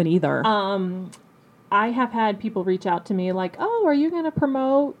 I haven't either. I have had people reach out to me like, oh, are you going to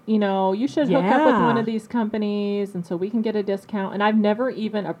promote? You know, you should hook up with one of these companies and so we can get a discount. And I've never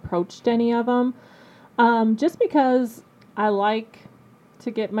even approached any of them just because I like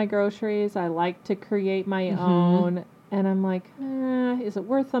to get my groceries. I like to create my own. And I'm like, is it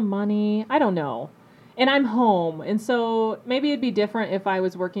worth the money? I don't know. And I'm home. And so maybe it'd be different if I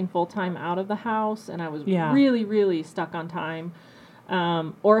was working full-time out of the house and I was really, really stuck on time.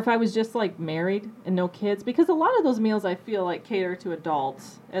 Or if I was just like married and no kids, because a lot of those meals I feel like cater to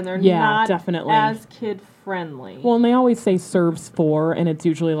adults and they're not definitely as kid friendly. Well, and they always say serves for, and it's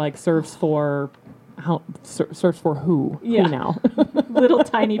usually like serves for who? Yeah. Who now? Little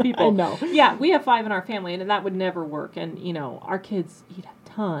tiny people. I know. Yeah, we have 5 in our family and that would never work. And you know, our kids eat a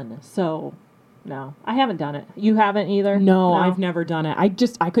ton. So no, I haven't done it. You haven't either? No, I've never done it.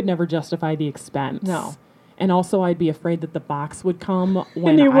 I could never justify the expense. No. And also, I'd be afraid that the box would come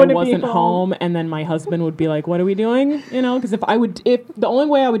when I wasn't home, and then my husband would be like, "What are we doing?" You know, because if the only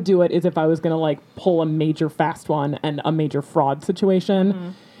way I would do it is if I was going to like pull a major fast one and a major fraud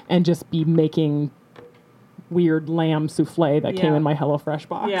situation, and just be making weird lamb souffle that came in my HelloFresh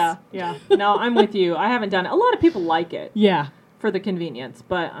box. Yeah. No, I'm with you. I haven't done it. A lot of people like it. Yeah. For the convenience,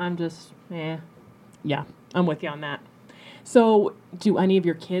 but I'm just, Yeah, I'm with you on that. So, do any of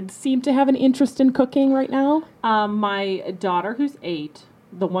your kids seem to have an interest in cooking right now? My daughter, who's 8,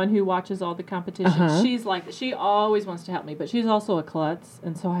 the one who watches all the competitions. Uh-huh. She's like, she always wants to help me, but she's also a klutz.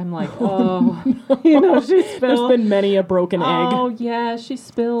 And so I'm like, oh, you know, she spills. There's been many a broken egg. Oh, yeah, she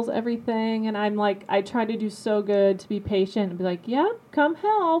spills everything. And I'm like, I try to do so good to be patient and be like, yeah, come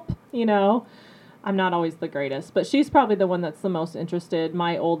help, you know. I'm not always the greatest, but she's probably the one that's the most interested.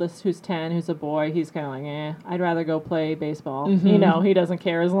 My oldest, who's 10, who's a boy, he's kind of like, I'd rather go play baseball. Mm-hmm. You know, he doesn't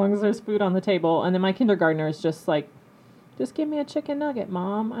care as long as there's food on the table. And then my kindergartner is just like, just give me a chicken nugget,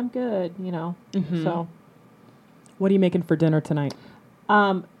 Mom. I'm good, you know. Mm-hmm. So. What are you making for dinner tonight?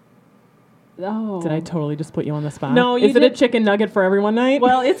 Oh. Did I totally just put you on the spot? No, you Is it a did- chicken nugget for everyone night?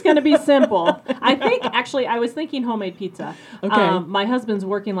 Well, it's going to be simple. I think, actually, I was thinking homemade pizza. Okay. My husband's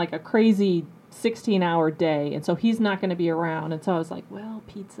working like a crazy 16-hour day, and so he's not going to be around. And so I was like, well,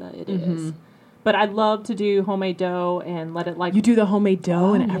 pizza it is. But I'd love to do homemade dough and let it like... You do the homemade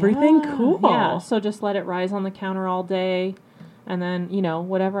dough and everything? Yeah. Cool. Yeah, so just let it rise on the counter all day. And then, you know,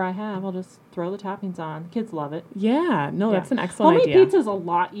 whatever I have, I'll just throw the toppings on. Kids love it. Yeah. No, Yeah. that's an excellent Homemade idea. pizza is a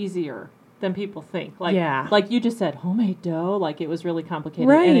lot easier than people think. Like, Yeah. like you just said, homemade dough, like it was really complicated.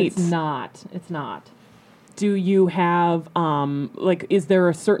 Right. And it's not. It's not. Do you have, like, is there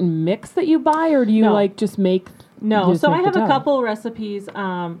a certain mix that you buy, or do you, No. like, just make... No, you just so make I the have a dough? couple recipes.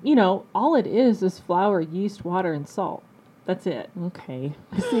 You know, all it is flour, yeast, water, and salt. That's it. Okay.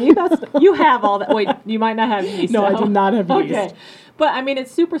 See, that's you have all that. Wait, you might not have yeast. No, I though. do not have yeast. Okay, but I mean,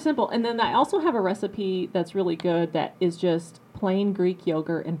 it's super simple. And then I also have a recipe that's really good that is just plain Greek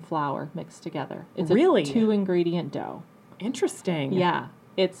yogurt and flour mixed together. It's Really? a 2-ingredient dough. Interesting. Yeah,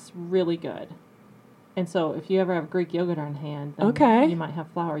 it's really good. And so if you ever have Greek yogurt on hand, then Okay. you might have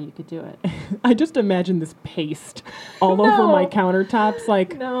flour, you could do it. I just imagine this paste all over my countertops,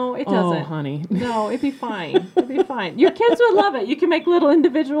 like... No, it Oh, doesn't. honey. No, it'd be fine. It'd be fine. Your kids would love it. You can make little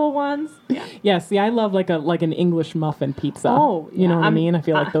individual ones. Yeah. Yeah, see, I love like an English muffin pizza. Oh, You know yeah, what I I'm- mean? I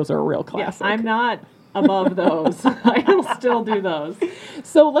feel like those are a real classic. Yeah, I'm not above those. I'll still do those.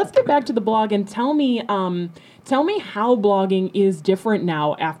 So let's get back to the blog and tell me how blogging is different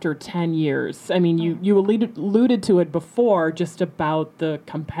now after 10 years. I mean, you alluded to it before, just about the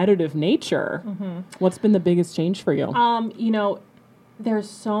competitive nature. Mm-hmm. What's been the biggest change for you? You know, there's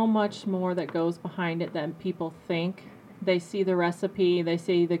so much more that goes behind it than people think. They see the recipe, they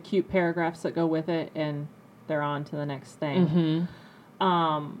see the cute paragraphs that go with it, and they're on to the next thing.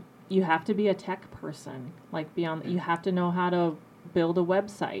 Mm-hmm. You have to be a tech person. Like you have to know how to build a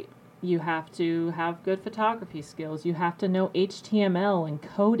website. You have to have good photography skills. You have to know HTML and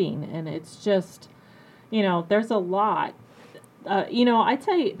coding. And it's just, you know, there's a lot. You know, I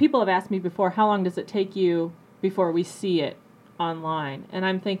tell you, people have asked me before, how long does it take you before we see it online? And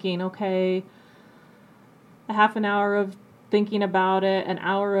I'm thinking, okay, a half an hour of thinking about it, an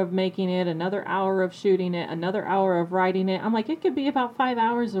hour of making it, another hour of shooting it, another hour of writing it. I'm like, it could be about 5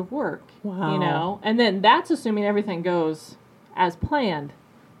 hours of work. Wow. You know? And then that's assuming everything goes as planned.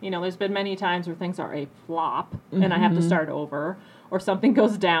 You know, there's been many times where things are a flop and I have to start over, or something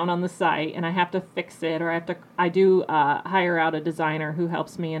goes down on the site and I have to fix it, or I do hire out a designer who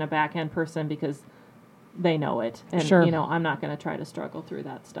helps me and a back-end person because they know it. And, Sure. you know, I'm not going to try to struggle through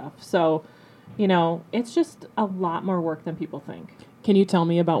that stuff. So, you know, it's just a lot more work than people think. Can you tell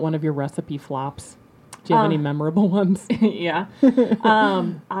me about one of your recipe flops? Do you have any memorable ones? Yeah.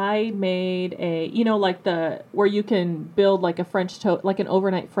 I made you know, like where you can build like a French toast, like an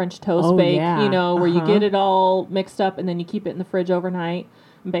overnight French toast Oh, bake, yeah. you know, where you Uh-huh. get it all mixed up and then you keep it in the fridge overnight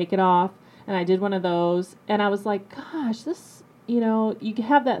and bake it off. And I did one of those and I was like, gosh, this, you know, you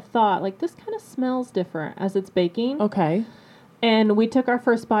have that thought, like this kind of smells different as it's baking. Okay. And we took our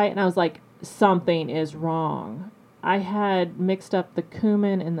first bite and I was like, something is wrong. I had mixed up the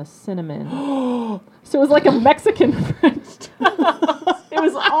cumin and the cinnamon. So it was like a Mexican French toast. It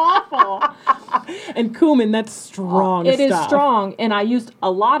was awful. And cumin, that's strong It is stuff. strong. And I used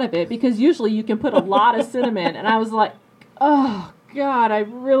a lot of it because usually you can put a lot of cinnamon. And I was like, oh, God, I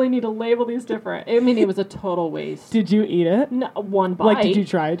really need to label these different. I mean, it was a total waste. Did you eat it? No, one bite. Like, did you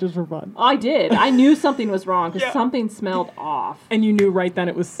try it just for fun? I did. I knew something was wrong because something smelled off. And you knew right then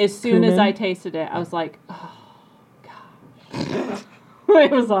it was As soon as cumin? I tasted it, I was like, oh, gosh. It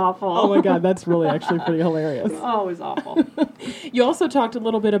was awful. Oh my God, that's really actually pretty hilarious. Oh, it was awful. You also talked a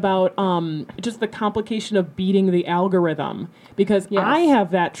little bit about just the complication of beating the algorithm, because Yes. I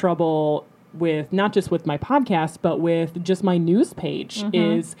have that trouble with not just with my podcast, but with just my news page.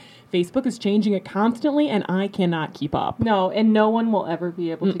 Is Facebook is changing it constantly, and I cannot keep up. No, and no one will ever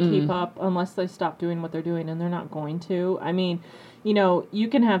be able to keep up unless they stop doing what they're doing, and they're not going to. I mean, you know, you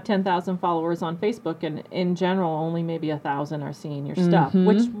can have 10,000 followers on Facebook, and in general, only maybe 1,000 are seeing your stuff,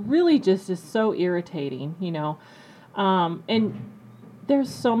 which really just is so irritating, you know. And there's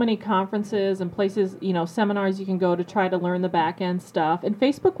so many conferences and places, seminars you can go to try to learn the back end stuff. And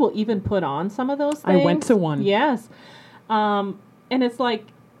Facebook will even put on some of those things. I went to one. Yes. And it's like,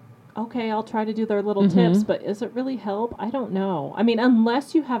 okay, I'll try to do their little tips, but does it really help? I don't know. I mean,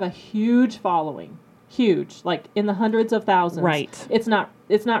 unless you have a huge following, like in the hundreds of thousands. Right. It's not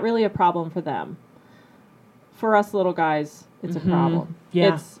really a problem for them. For us little guys, it's a problem.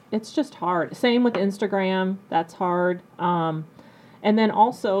 Yeah. It's just hard. Same with Instagram. That's hard. And then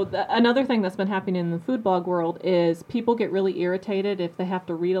also, another thing that's been happening in the food blog world is people get really irritated if they have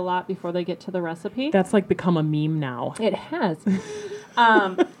to read a lot before they get to the recipe. That's like become a meme now. It has.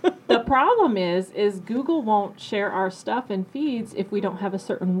 The problem is Google won't share our stuff in feeds if we don't have a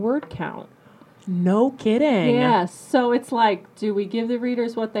certain word count. No kidding. Yes. So it's like, do we give the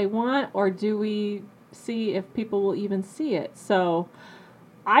readers what they want, or do we see if people will even see it? So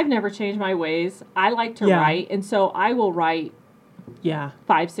I've never changed my ways. I like to write, and so I will write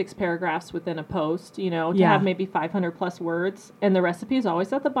 5-6 paragraphs within a post, to have maybe 500 plus words, and the recipe is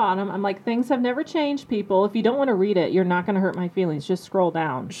always at the bottom. I'm like, things have never changed, people. If you don't want to read it, you're not going to hurt my feelings. Just scroll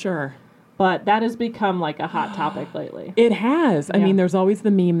down. Sure. But that has become like a hot topic lately. It has. I mean, there's always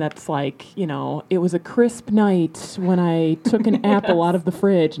the meme that's like, it was a crisp night when I took an apple out of the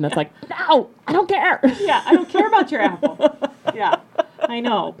fridge, and it's like, no, I don't care. Yeah, I don't care about your apple. Yeah. I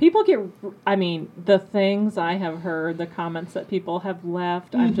know. People the things I have heard, the comments that people have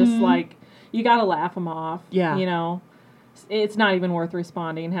left, I'm just like, you got to laugh them off. Yeah. It's not even worth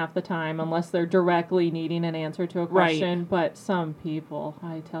responding half the time unless they're directly needing an answer to a question. Right. But some people,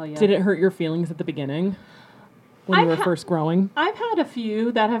 I tell you. Did it hurt your feelings at the beginning when you were first growing? I've had a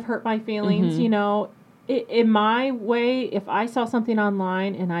few that have hurt my feelings. In my way, if I saw something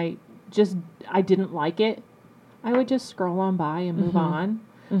online and I didn't like it, I would just scroll on by and move on.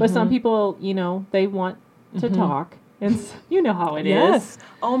 But some people, they want to talk. And you know how it is. Yes.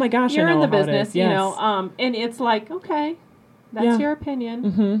 Oh my gosh, you're I know in the how business, it is. Yes. And it's like, okay, that's your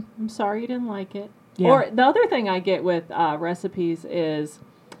opinion. I'm sorry you didn't like it. Yeah. Or the other thing I get with recipes is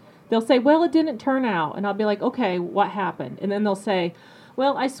they'll say, well, it didn't turn out. And I'll be like, okay, what happened? And then they'll say,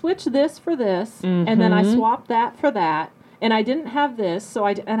 well, I switched this for this, and then I swapped that for that. And I didn't have this, so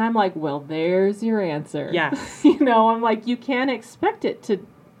and I'm like, well, there's your answer. Yes. I'm like, you can't expect it to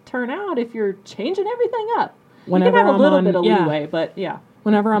turn out if you're changing everything up. Whenever you can have a little bit of yeah. leeway, but yeah.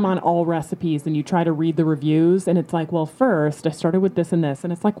 Whenever I'm on All Recipes and you try to read the reviews, and it's like, well, first I started with this and this,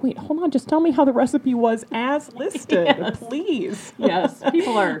 and it's like, wait, hold on, just tell me how the recipe was as listed, please. Yes,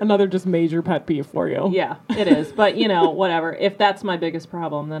 people are... Another just major pet peeve for you. Yeah, it is. But, whatever. If that's my biggest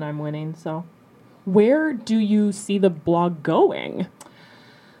problem, then I'm winning, so... Where do you see the blog going?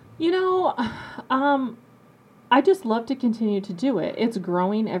 I just love to continue to do it. It's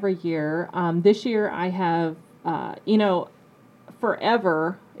growing every year. This year I have,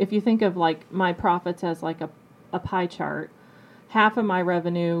 forever, if you think of like my profits as like a pie chart, half of my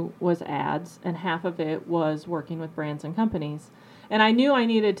revenue was ads and half of it was working with brands and companies. And I knew I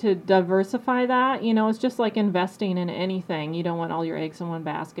needed to diversify that. It's just like investing in anything. You don't want all your eggs in one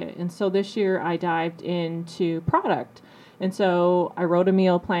basket. And so this year I dived into product. And so I wrote a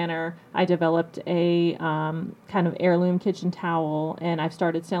meal planner. I developed a kind of heirloom kitchen towel, and I've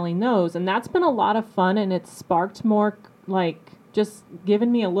started selling those. And that's been a lot of fun, and it's sparked more, like, just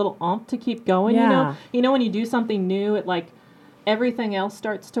given me a little oomph to keep going, Yeah. When you do something new, it, like, everything else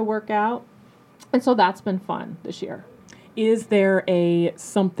starts to work out. And so that's been fun this year. Is there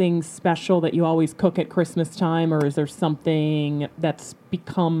something special that you always cook at Christmas time, or is there something that's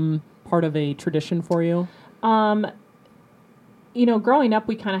become part of a tradition for you? Growing up,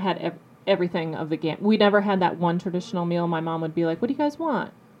 we kind of had everything of the game. We never had that one traditional meal. My mom would be like, what do you guys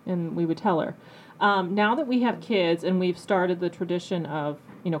want? And we would tell her. Now that we have kids and we've started the tradition of,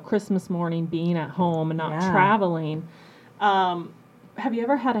 Christmas morning being at home and not traveling, have you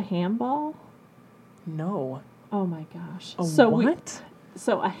ever had a ham ball? No. Oh, my gosh. What?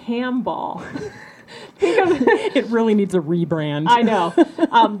 So a ham ball. Think of it really needs a rebrand. I know.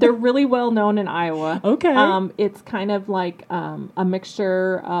 They're really well known in Iowa. Okay. It's kind of like a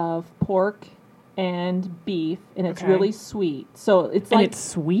mixture of pork and beef, and it's really sweet. So it's like... And it's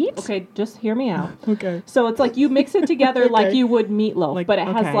sweet? Okay, just hear me out. Okay. So it's like you mix it together like you would meatloaf, but it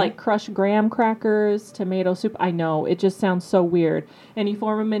has like crushed graham crackers, tomato soup. I know, it just sounds so weird. And you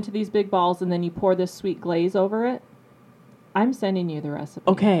form them into these big balls, and then you pour this sweet glaze over it. I'm sending you the recipe.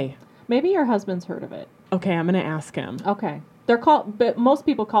 Okay. Maybe your husband's heard of it. Okay, I'm going to ask him. Okay. They're called, but most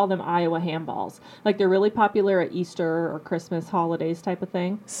people call them Iowa ham balls. Like they're really popular at Easter or Christmas holidays type of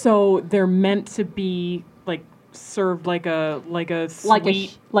thing. So they're meant to be like served like a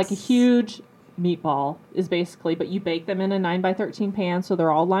sweet... Like a huge meatball is basically, but you bake them in a 9x13 pan so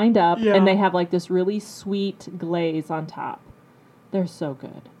they're all lined up, Yeah. and they have like this really sweet glaze on top. They're so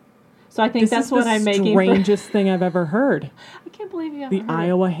good. So I think that's what I'm making. This is the strangest thing I've ever heard. I can't believe you haven't The heard it.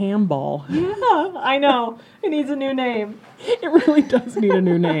 Iowa ham ball. Yeah, I know. It needs a new name. It really does need a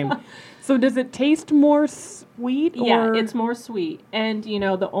new name. So does it taste more sweet? Yeah, or? it's more sweet. And,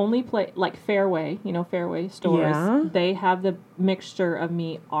 the only place, like Fairway, Fairway stores, Yeah. they have the mixture of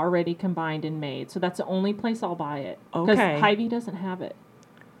meat already combined and made. So that's the only place I'll buy it. Because Okay. Hy-Vee doesn't have it.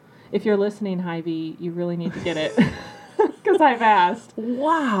 If you're listening, Hy-Vee, you really need to get it. Because I've asked.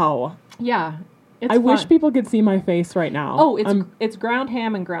 Wow. Yeah. It's I wish fun. people could see my face right now. Oh, I'm it's ground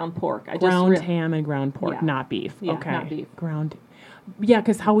ham and ground pork. ground ham and ground pork, Yeah. not beef. Yeah, okay. not beef. Ground. Yeah,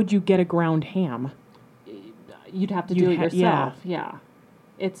 because how would you get a ground ham? You'd have to You do it ha- yourself. Yeah.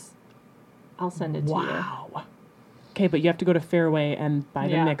 I'll send it to you. Wow. Okay, but you have to go to Fairway and buy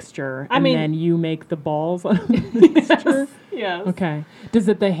the Yeah. mixture, I and mean- then you make the balls. Out of the mixture. Yes. Okay. Does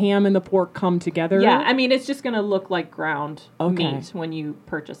the ham and the pork come together? Yeah, I mean, it's just going to look like ground Okay. meat when you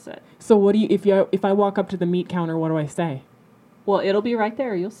purchase it. So what do you if I walk up to the meat counter, what do I say? Well, it'll be right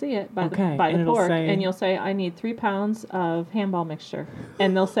there. You'll see it by Okay, the and it'll pork, say- and you'll say, "I need 3 pounds of handball mixture,"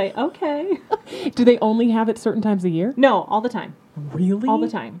 and they'll say, "Okay." Do they only have it certain times a year? No, all the time, Really? all the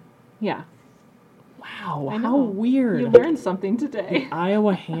time. Yeah, Wow. I How know. weird. You learned something today.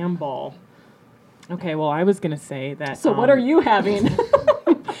 Iowa ham ball. Okay, well, I was going to say that. So, what are you having?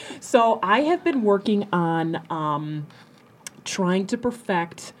 So, I have been working on trying to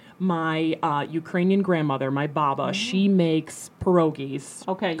perfect my Ukrainian grandmother, my baba. She makes pierogies.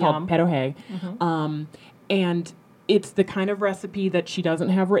 Okay, called yum. pierogi. And it's the kind of recipe that she doesn't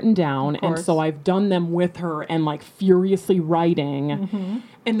have written down. And so course. I've done them with her and like furiously writing.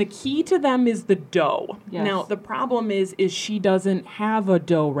 And the key to them is the dough. Yes. Now, the problem is she doesn't have a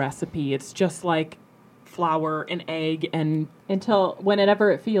dough recipe. It's just like flour and egg and Until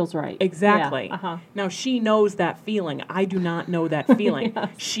whenever it feels right. exactly. Yeah, uh-huh. Now she knows that feeling. I do not know that feeling. Yes.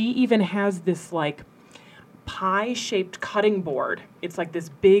 She even has this like pie-shaped cutting board. It's like this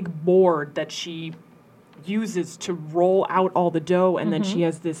big board that she uses to roll out all the dough, and then she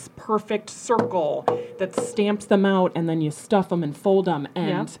has this perfect circle that stamps them out, and then you stuff them and fold them.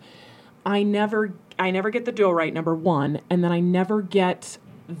 And Yep. I never get the dough right, number one, and then I never get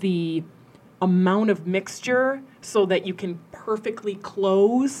the amount of mixture so that you can perfectly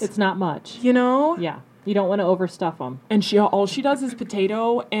close. It's not much. You know? Yeah, you don't want to overstuff them. And all she does is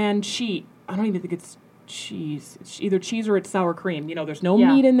potato, and I don't even think it's cheese. It's either cheese or it's sour cream. There's no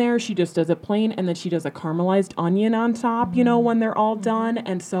Yeah. meat in there. She just does it plain, and then she does a caramelized onion on top, when they're all done.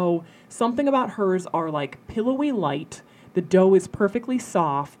 And so something about hers are like pillowy light. The dough is perfectly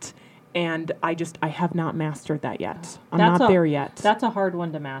soft. And I have not mastered that yet. I'm not there yet. That's a hard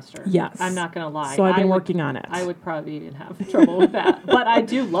one to master. Yes. I'm not going to lie. So I've been I would- working on it. I would probably even have trouble with that. But I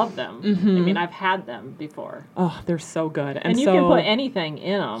do love them. I mean, I've had them before. Oh, they're so good. And you so, can put anything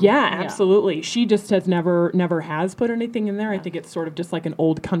in them. Yeah, absolutely. She just has never has put anything in there. I think it's sort of just like an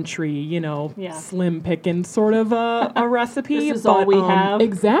old country, Yeah. slim pickin' sort of a recipe. This is all we have.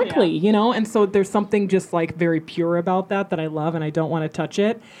 Exactly, and so there's something just like very pure about that I love, and I don't want to touch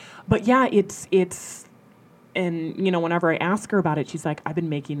it. But yeah, it's and whenever I ask her about it, she's like, I've been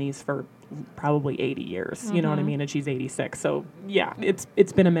making these for probably 80 years. You know what I mean? And she's 86. So yeah,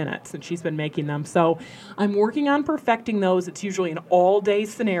 it's been a minute since she's been making them. So I'm working on perfecting those. It's usually an all-day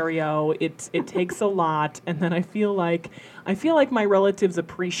scenario. It takes a lot, and then I feel like my relatives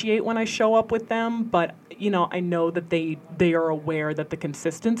appreciate when I show up with them, but I know that they are aware that the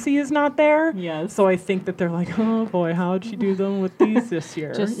consistency is not there. Yes. So I think that they're like, oh boy, how'd she do them with these this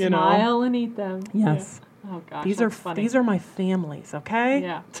year? Just smile and eat them. Yes. Yeah. Oh gosh, These that's funny. are my families, okay?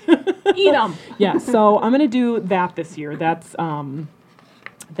 Yeah. Eat them. Yeah, so I'm gonna do that this year. That's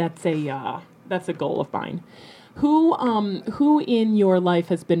a goal of mine. Who in your life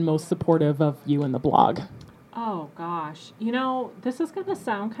has been most supportive of you in the blog? Oh gosh, this is gonna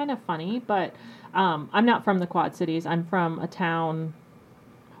sound kind of funny, but I'm not from the Quad Cities. I'm from a town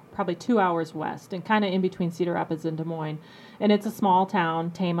probably 2 hours west and kind of in between Cedar Rapids and Des Moines. And it's a small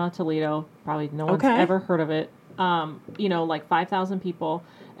town, Tama, Toledo. Probably no one's ever heard of it. Like 5,000 people.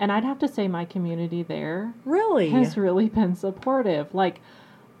 And I'd have to say my community there Really? has really been supportive. Like,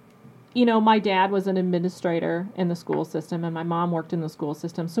 my dad was an administrator in the school system and my mom worked in the school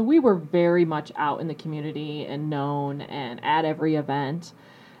system. So we were very much out in the community and known and at every event.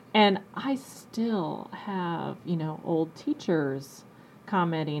 And I still have, old teachers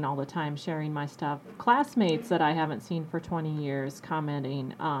commenting all the time, sharing my stuff. Classmates that I haven't seen for 20 years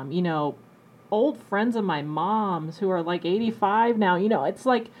commenting. Old friends of my mom's who are like 85 now. It's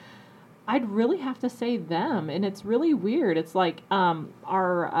like I'd really have to say them, and it's really weird. It's like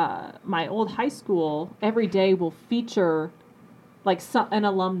my old high school every day will feature like an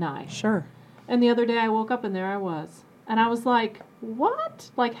alumni. Sure. And the other day I woke up and there I was. And I was like,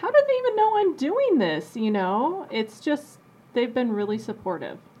 what? Like, how did they even know I'm doing this? You know, it's just, they've been really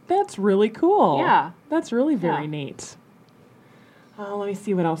supportive. That's really cool. Yeah. That's really very neat. Let me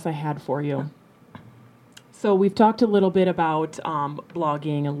see what else I had for you. So we've talked a little bit about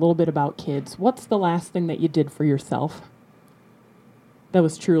blogging, a little bit about kids. What's the last thing that you did for yourself that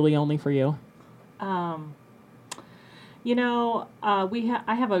was truly only for you? You know,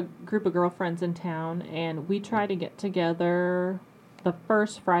 I have a group of girlfriends in town, and we try to get together the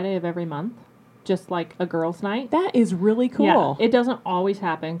first Friday of every month, just like a girls' night. That is really cool. Yeah, it doesn't always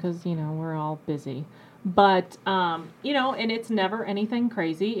happen because, you know, we're all busy. But, you know, and it's never anything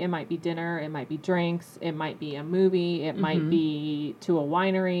crazy. It might be dinner. It might be drinks. It might be a movie. It might be to a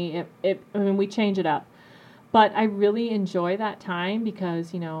winery. I mean, we change it up. But I really enjoy that time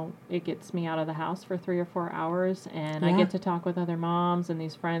because, you know, it gets me out of the house for 3 or 4 hours, and I get to talk with other moms and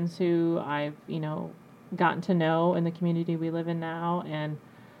these friends who I've, you know, gotten to know in the community we live in now. And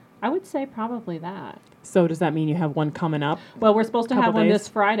I would say probably that. So does that mean you have one coming up? Well, we're supposed to have one this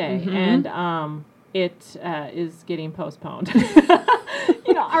Friday, and it is getting postponed.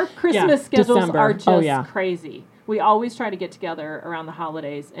 You know, our Christmas schedules December. are just crazy. We always try to get together around the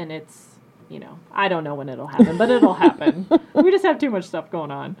holidays, and it's, you know, I don't know when it'll happen, but it'll happen. We just have too much stuff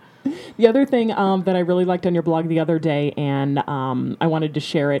going on. The other thing that I really liked on your blog the other day, and I wanted to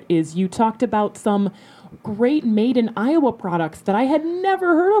share it, is you talked about some great made in Iowa products that I had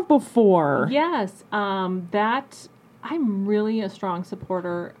never heard of before. Yes, that I'm really a strong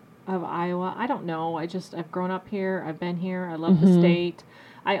supporter of Iowa. I don't know. I've grown up here. I've been here. I love the state.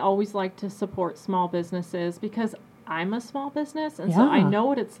 I always like to support small businesses because I'm a small business, and so I know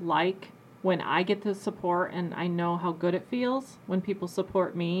what it's like when I get the support, and I know how good it feels when people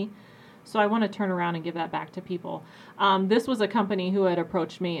support me. So I want to turn around and give that back to people. This was a company who had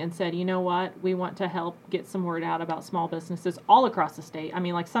approached me and said, you know what, we want to help get some word out about small businesses all across the state. I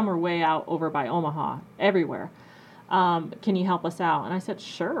mean, like some are way out over by Omaha, everywhere. Can you help us out? And I said,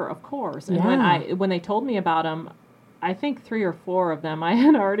 sure, of course. And when they told me about them, I think 3 or 4 of them I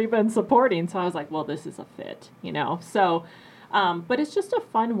had already been supporting. So I was like, well, this is a fit, you know. So but it's just a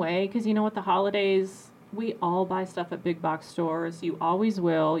fun way because, you know, with the holidays, we all buy stuff at big box stores. You always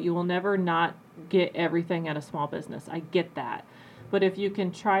will. You will never not get everything at a small business. I get that. But if you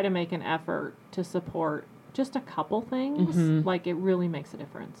can try to make an effort to support just a couple things, like it really makes a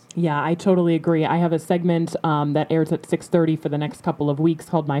difference. Yeah, I totally agree. I have a segment that airs at 6:30 for the next couple of weeks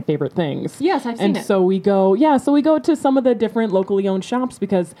called My Favorite Things. Yes, I've seen it. And so we go to some of the different locally owned shops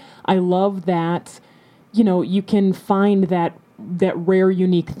because I love that, you know, you can find that rare,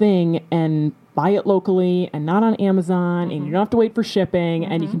 unique thing and buy it locally and not on Amazon, and you don't have to wait for shipping,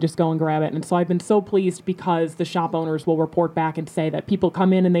 and you can just go and grab it. And so I've been so pleased because the shop owners will report back and say that people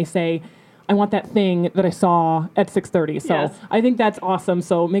come in and they say, I want that thing that I saw at 6:30. So I think that's awesome.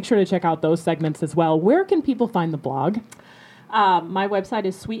 So make sure to check out those segments as well. Where can people find the blog? My website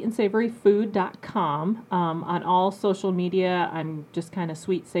is sweetandsavoryfood.com. On all social media, I'm just kind of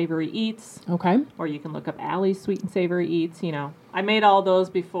Sweet Savory Eats. Okay. Or you can look up Allie's Sweet and Savory Eats. You know, I made all those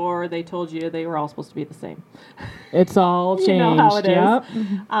before they told you they were all supposed to be the same. It's all changed. You know how it is. Yep.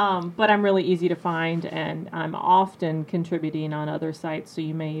 But I'm really easy to find, and I'm often contributing on other sites, so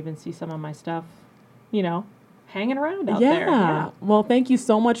you may even see some of my stuff, you know, hanging around out there. Yeah. Well, thank you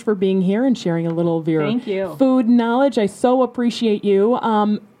so much for being here and sharing a little of your Thank you. food knowledge. I so appreciate you.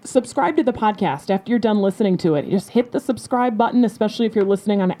 Subscribe to the podcast after you're done listening to it. Just hit the subscribe button, especially if you're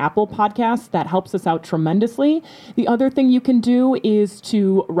listening on Apple Podcasts. That helps us out tremendously. The other thing you can do is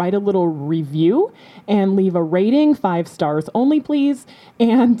to write a little review and leave a rating, 5 stars only, please.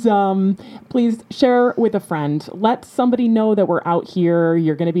 And please share with a friend. Let somebody know that we're out here.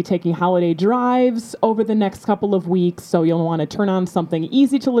 You're going to be taking holiday drives over the next couple of weeks, so you'll want to turn on something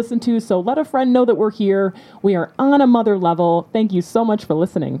easy to listen to. So let a friend know that we're here. We are on a mother level. Thank you so much for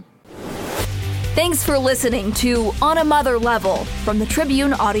listening. Thanks for listening to On a Mother Level from the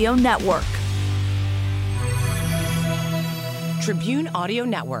Tribune Audio Network. Tribune Audio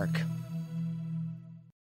Network.